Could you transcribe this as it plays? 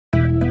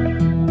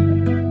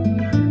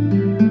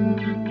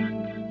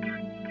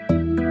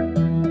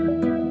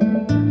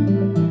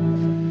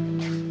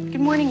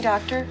morning,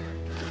 Doctor.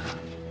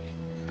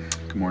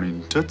 Good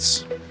morning,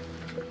 Toots.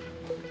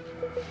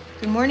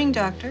 Good morning,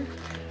 Doctor.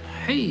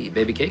 Hey,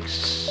 baby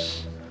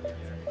cakes.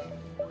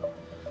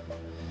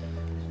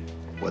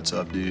 What's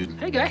up, dude?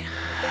 Hey, guy.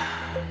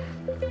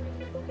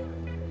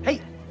 Hey,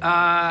 you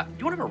want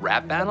to have a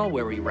rap battle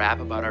where we rap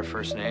about our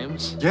first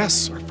names?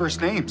 Yes, our first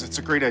names. It's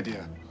a great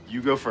idea.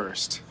 You go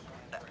first.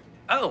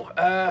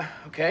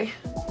 Okay.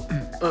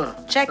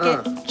 Check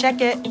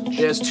it.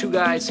 There's two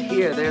guys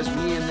here. There's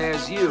me and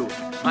there's you.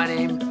 My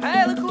name...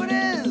 Hey, look who it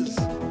is!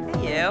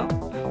 Hey, you.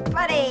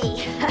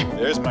 Buddy.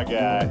 There's my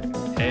guy.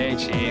 Hey,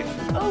 Chief.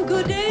 Oh,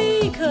 good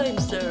day, kind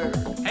sir.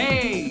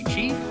 Hey,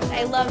 Chief.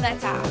 I love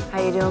that top.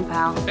 How you doing,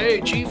 pal?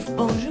 Hey, Chief.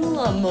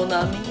 Bonjour, mon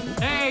ami.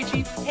 Hey,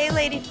 Chief. Hey,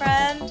 lady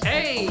friend.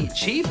 Hey,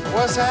 Chief.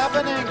 What's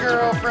happening,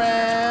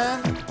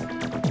 girlfriend?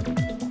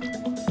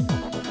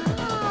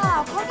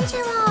 Ah,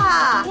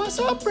 konnichiwa. What's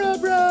up,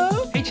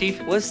 bro? Hey,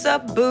 Chief. What's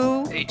up,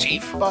 boo? Hey,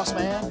 Chief. Boss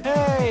man.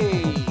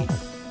 Hey.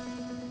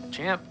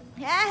 Champ.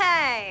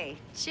 Hey,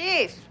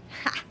 Chief.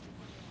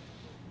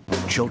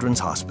 Children's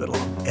Hospital,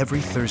 every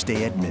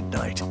Thursday at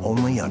midnight,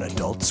 only on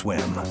Adult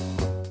Swim.